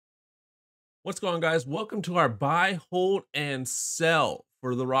What's going on, guys? Welcome to our buy, hold, and sell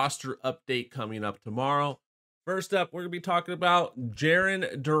for the roster update coming up tomorrow. First up, we're going to be talking about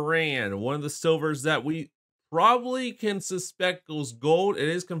Jaron Duran, one of the silvers that we probably can suspect goes gold. It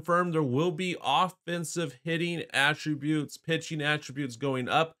is confirmed there will be offensive hitting attributes, pitching attributes going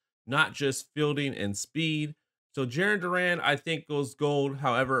up, not just fielding and speed. So Jaron Duran, I think, goes gold.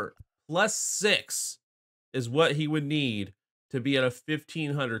 However, +6 is what he would need to be at a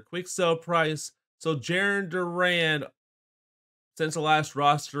 1,500 quick sell price. So Jaron Duran, since the last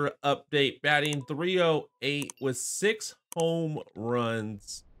roster update, batting 308 with 6 home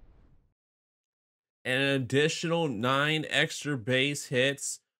runs and an additional 9 extra base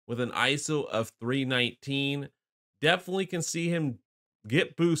hits with an ISO of 319. Definitely can see him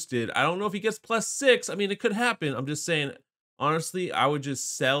get boosted. I don't know if he gets +6. I mean, it could happen. I'm just saying, honestly, I would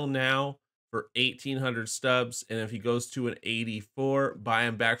just sell now for 1,800 stubs. And if he goes to an 84, buy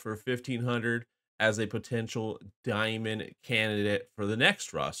him back for 1,500 as a potential diamond candidate for the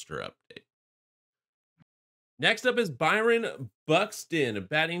next roster update. Next up is Byron Buxton,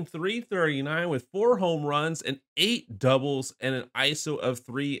 batting 339 with 4 home runs and 8 doubles and an ISO of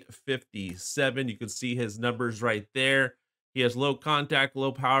 357. You can see his numbers right there. He has low contact,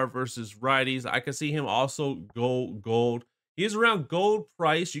 low power versus righties. I can see him also go gold. He is around gold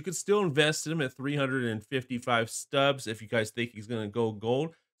price. You could still invest in him at 355 stubs if you guys think he's going to go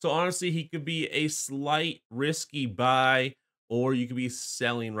gold. So honestly, he could be a slight risky buy, or you could be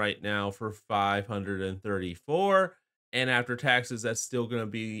selling right now for 534. And after taxes, that's still going to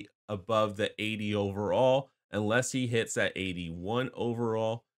be above the 80 overall, unless he hits that 81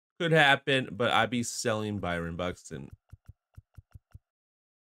 overall. Could happen, but I'd be selling Byron Buxton.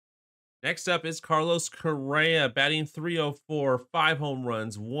 Next up is Carlos Correa, batting 304, 5 home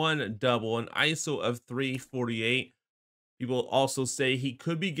runs, 1 double, an ISO of 348. People also say he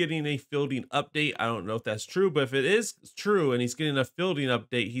could be getting a fielding update. I don't know if that's true, but if it is true and he's getting a fielding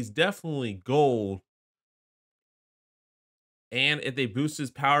update, he's definitely gold. And if they boost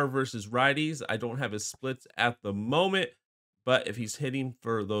his power versus righties, I don't have his splits at the moment, but if he's hitting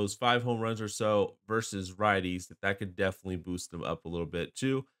for those 5 home runs or so versus righties, that could definitely boost him up a little bit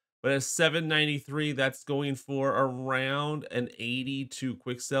too. But at 793, that's going for around an 82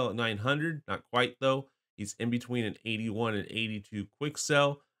 quick sell at 900. Not quite though. He's in between an 81 and 82 quick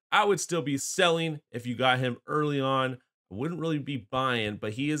sell. I would still be selling if you got him early on. I wouldn't really be buying,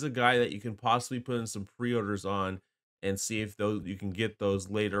 but he is a guy that you can possibly put in some pre-orders on and see if those you can get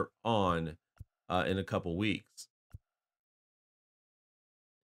those later on in a couple weeks.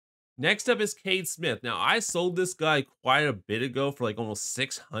 Next up is Cade Smith. Now, I sold this guy quite a bit ago for like almost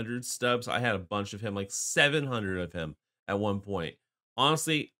 600 stubs. I had a bunch of him, like 700 of him at one point.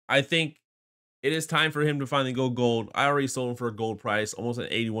 Honestly, I think it is time for him to finally go gold. I already sold him for a gold price, almost an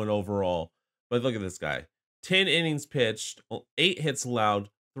 81 overall. But look at this guy. 10 innings pitched, 8 hits allowed,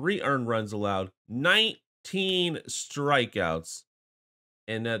 3 earned runs allowed, 19 strikeouts,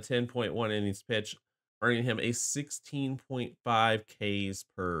 and 10.1 innings pitched, earning him a 16.5 Ks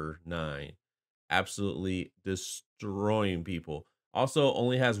per 9. Absolutely destroying people. Also,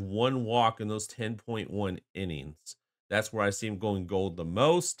 only has 1 walk in those 10.1 innings. That's where I see him going gold the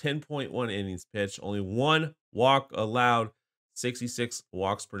most. 10.1 innings pitched, only 1 walk allowed. 66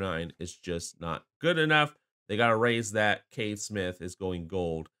 walks per 9 is just not good enough. They got to raise that. Cade Smith is going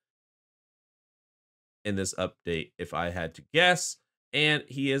gold in this update, if I had to guess. And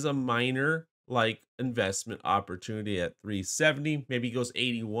he is a minor like investment opportunity at 370. Maybe he goes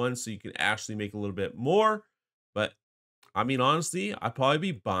 81, so you can actually make a little bit more. But I mean, honestly, I'd probably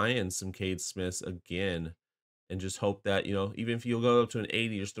be buying some Cade Smiths again and just hope that, even if you'll go up to an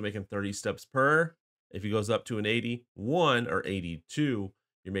 80, you're still making 30 steps per. If he goes up to an 81 or 82,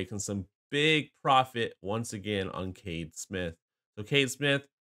 you're making some big profit once again on Cade Smith. So Cade Smith,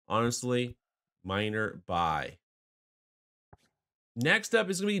 honestly, minor buy. Next up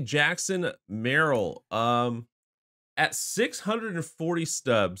is going to be Jackson Merrill. At 640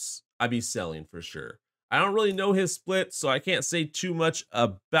 stubs, I'd be selling for sure. I don't really know his split, so I can't say too much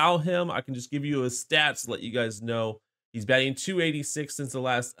about him. I can just give you his stats, let you guys know. He's batting 286 since the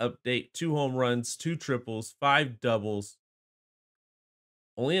last update, 2 home runs, 2 triples, 5 doubles,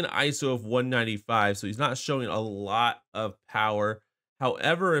 only an ISO of 195, so he's not showing a lot of power.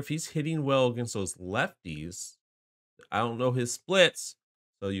 However, if he's hitting well against those lefties, I don't know his splits,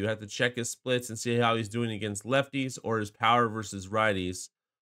 so you have to check his splits and see how he's doing against lefties or his power versus righties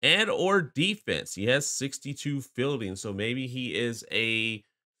and or defense. He has 62 fielding, so maybe he is a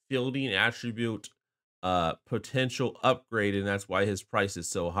fielding attribute potential upgrade, and that's why his price is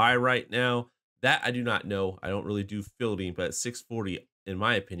so high right now. That I do not know. I don't really do fielding, but at 640, in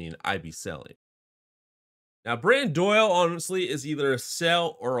my opinion, I'd be selling. Now, Brandon Doyle, honestly, is either a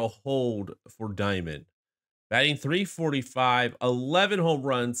sell or a hold for Diamond. Batting 345, 11 home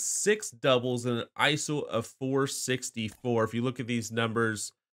runs, 6 doubles, and an ISO of 464. If you look at these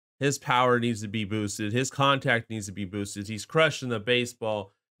numbers, his power needs to be boosted. His contact needs to be boosted. He's crushing the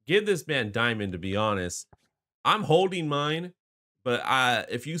baseball. Give this man Diamond, to be honest. I'm holding mine, but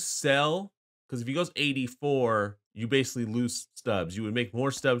if you sell, because if he goes 84, you basically lose stubs. You would make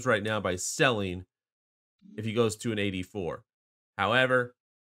more stubs right now by selling if he goes to an 84. However,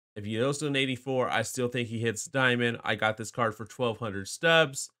 if he goes to an 84, I still think he hits Diamond. I got this card for 1,200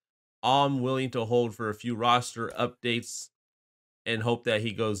 stubs. I'm willing to hold for a few roster updates and hope that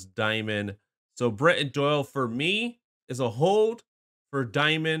he goes Diamond. So Brenton Doyle for me is a hold for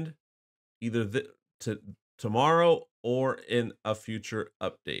Diamond, either tomorrow or in a future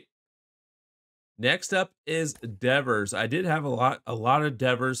update. Next up is Devers. I did have a lot of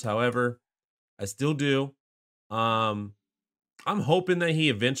Devers, however, I still do. I'm hoping that he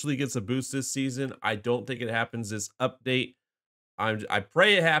eventually gets a boost this season. I don't think it happens this update. I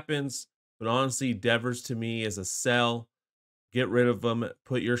pray it happens, but honestly, Devers to me is a sell. Get rid of them.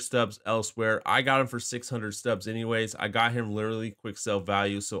 Put your stubs elsewhere. I got him for 600 stubs anyways. I got him literally quick sell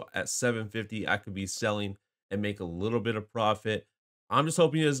value. So at 750, I could be selling and make a little bit of profit. I'm just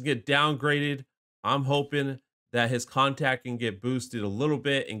hoping he doesn't get downgraded. I'm hoping that his contact can get boosted a little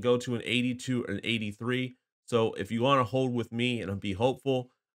bit and go to an 82 or an 83. So if you want to hold with me and be hopeful,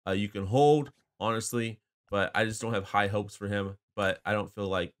 you can hold, honestly, but I just don't have high hopes for him. But I don't feel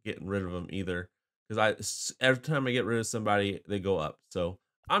like getting rid of him either, because every time I get rid of somebody, they go up. So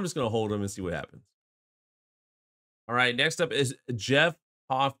I'm just going to hold them and see what happens. All right, next up is Jeff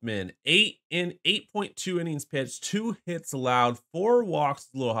Hoffman. 8.2 innings pitched, 2 hits allowed, 4 walks,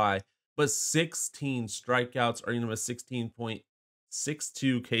 a little high, but 16 strikeouts, earning him a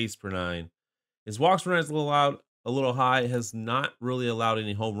 16.62 Ks per nine. His walks per nine is a little high. Has not really allowed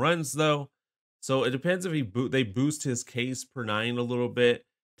any home runs though. So it depends if they boost his Ks per nine a little bit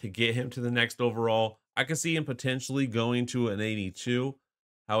to get him to the next overall. I can see him potentially going to an 82.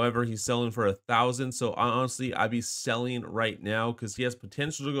 However, he's selling for 1,000. So honestly, I'd be selling right now because he has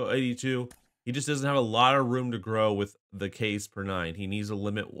potential to go 82. He just doesn't have a lot of room to grow with the Ks per nine. He needs to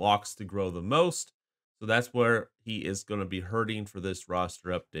limit walks to grow the most. So that's where he is going to be hurting for this roster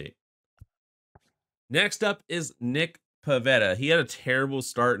update. Next up is Nick Pivetta. He had a terrible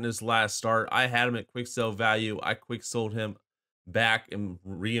start in his last start. I had him at quick sell value. I quick sold him back and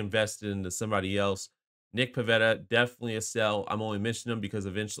reinvested into somebody else. Nick Pivetta, definitely a sell. I'm only mentioning him because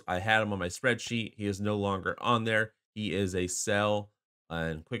eventually I had him on my spreadsheet. He is no longer on there. He is a sell,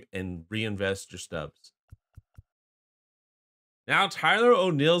 and reinvest your stubs. Now, Tyler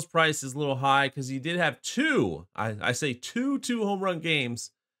O'Neill's price is a little high because he did have I say two home run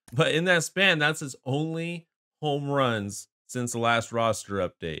games, but in that span, that's his only home runs since the last roster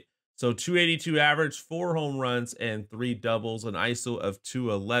update. So 282 average, 4 home runs, and 3 doubles, an ISO of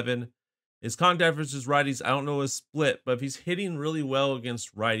 211. His contact versus righties, I don't know his split, but if he's hitting really well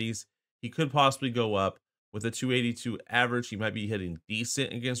against righties, he could possibly go up. With a 282 average, he might be hitting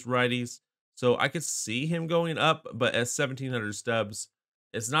decent against righties. So I could see him going up, but at 1,700 stubs,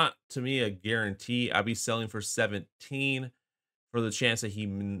 it's not, to me, a guarantee. I'd be selling for 17 for the chance that he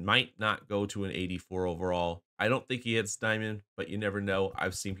might not go to an 84 overall. I don't think he hits Diamond, but you never know.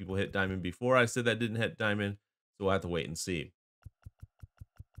 I've seen people hit Diamond before. I said that didn't hit Diamond, so we'll have to wait and see.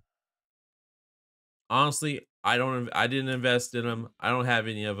 Honestly, I didn't invest in them. I don't have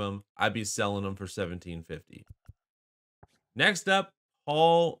any of them. I'd be selling them for 1750. Next up,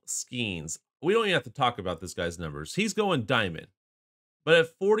 Paul Skeens. We don't even have to talk about this guy's numbers. He's going Diamond. But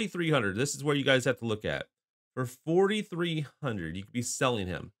at 4,300, this is where you guys have to look at. For 4,300, you could be selling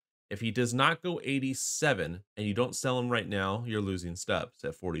him. If he does not go 87 and you don't sell him right now, you're losing stubs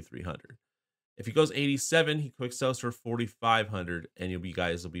at 4,300. If he goes 87, he quick sells for 4,500, and you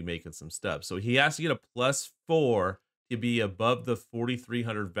guys will be making some stubs. So he has to get a +4 to be above the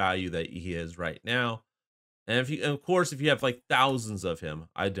 4,300 value that he is right now. And of course, if you have like thousands of him,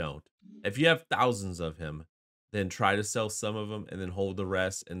 I don't. If you have thousands of him, then try to sell some of them and then hold the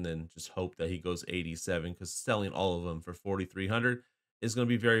rest, and then just hope that he goes 87, because selling all of them for 4,300 is going to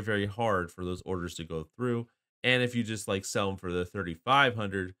be very, very hard for those orders to go through. And if you just like sell them for the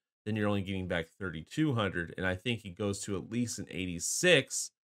 3,500, then you're only getting back 3,200. And I think he goes to at least an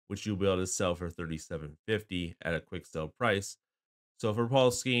 86, which you'll be able to sell for 3,750 at a quick sell price. So for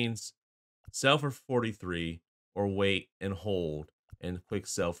Paul Skeens, sell for 43 or wait and hold and quick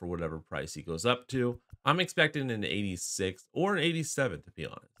sell for whatever price he goes up to. I'm expecting an 86 or an 87, to be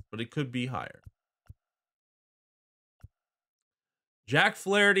honest, but it could be higher. Jack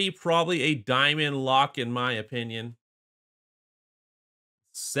Flaherty, probably a diamond lock in my opinion.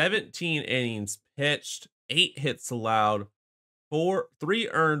 17 innings pitched, 8 hits allowed, 3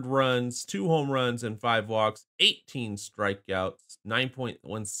 earned runs, 2 home runs, and 5 walks, 18 strikeouts,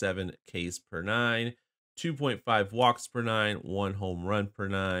 9.17 Ks per 9, 2.5 walks per 9, 1 home run per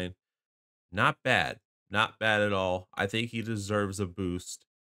 9. Not bad. Not bad at all. I think he deserves a boost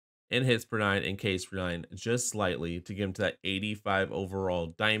in hits per 9 and Ks per 9 just slightly to get him to that 85 overall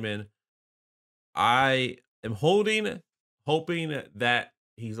diamond. I am hoping that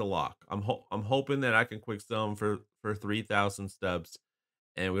he's a lock. I'm hoping that I can quick sell him for 3,000 stubs,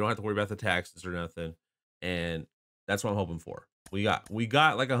 and we don't have to worry about the taxes or nothing. And that's what I'm hoping for. We got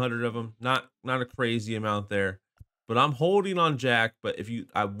like 100 of them. Not a crazy amount there, but I'm holding on Jack. But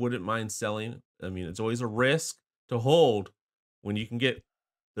I wouldn't mind selling. I mean, it's always a risk to hold when you can get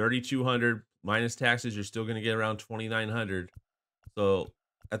 3,200 minus taxes. You're still going to get around 2,900. So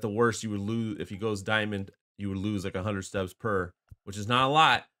at the worst, you would lose if he goes diamond. You would lose like 100 stubs per, which is not a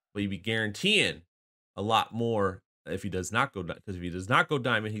lot, but you'd be guaranteeing a lot more if he does not go, because if he does not go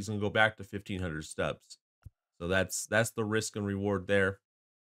diamond, he's going to go back to 1,500 stubs. So that's the risk and reward there.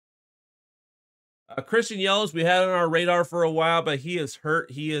 Christian Yelich, we had on our radar for a while, but he is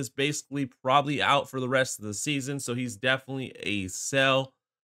hurt. He is basically probably out for the rest of the season, so he's definitely a sell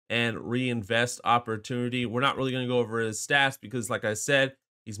and reinvest opportunity. We're not really going to go over his stats because, like I said,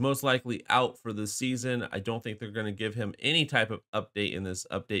 he's most likely out for the season. I don't think they're going to give him any type of update in this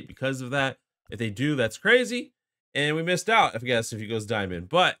update because of that. If they do, that's crazy. And we missed out, I guess, if he goes diamond.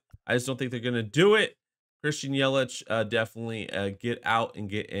 But I just don't think they're going to do it. Christian Yelich, definitely get out and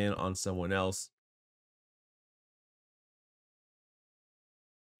get in on someone else.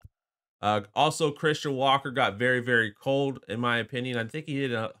 Also, Christian Walker got very, very cold, in my opinion. I think he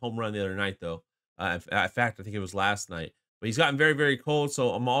hit a home run the other night, though. In fact, I think it was last night. But he's gotten very, very cold, so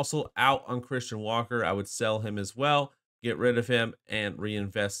I'm also out on Christian Walker. I would sell him as well, get rid of him, and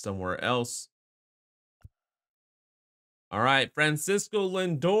reinvest somewhere else. All right, Francisco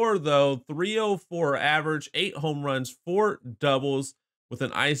Lindor, though, 304 average, 8 home runs, 4 doubles with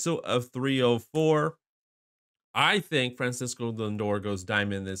an ISO of 304. I think Francisco Lindor goes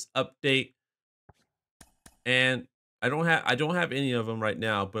diamond in this update. And I don't have any of them right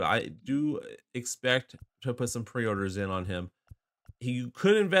now, but I do expect to put some pre-orders in on him. He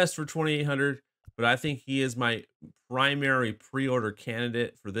could invest for 2,800, but I think he is my primary pre-order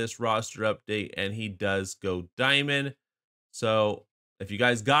candidate for this roster update, and he does go diamond. So if you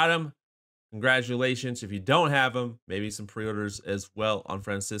guys got him, congratulations. If you don't have him, maybe some pre-orders as well on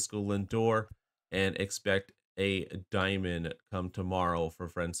Francisco Lindor, and expect a diamond come tomorrow for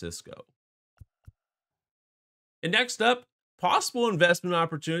Francisco. And next up, possible investment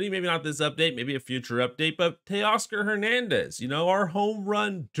opportunity, maybe not this update, maybe a future update, but Teoscar Hernandez, you know, our home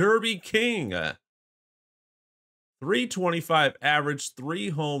run derby king. 325 average, 3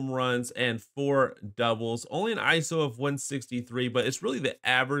 home runs, and 4 doubles. Only an ISO of 163, but it's really the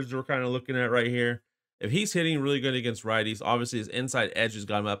average we're kind of looking at right here. If he's hitting really good against righties, obviously his inside edge has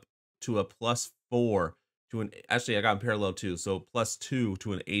got him up to a +4 to an, actually I got him parallel too, so +2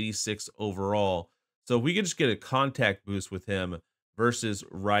 to an 86 overall. So we could just get a contact boost with him versus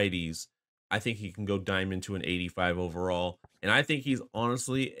righties. I think he can go diamond to an 85 overall. And I think he's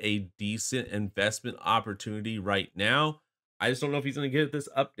honestly a decent investment opportunity right now. I just don't know if he's going to get this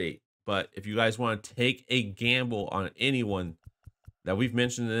update. But if you guys want to take a gamble on anyone that we've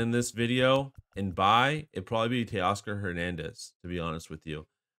mentioned in this video and buy, it'd probably be Teoscar Hernandez, to be honest with you.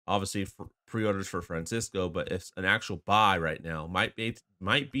 Obviously, for pre-orders for Francisco, but it's an actual buy right now. Might be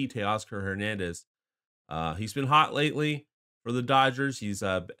Teoscar Hernandez. He's been hot lately for the Dodgers. He's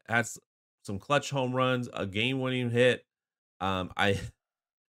had some clutch home runs, a game-winning hit.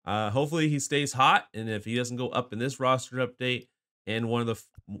 Hopefully he stays hot, and if he doesn't go up in this roster update and one of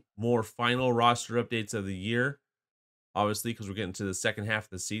the more final roster updates of the year, obviously because we're getting to the second half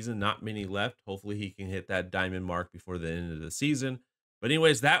of the season, not many left. Hopefully he can hit that diamond mark before the end of the season. But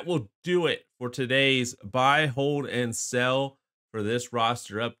anyways, that will do it for today's buy, hold, and sell for this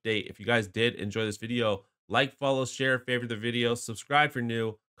roster update. If you guys did enjoy this video, like, follow, share, favorite the video, subscribe for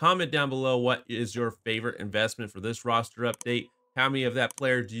new, comment down below what is your favorite investment for this roster update. How many of that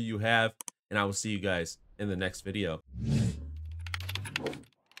player do you have? And I will see you guys in the next video.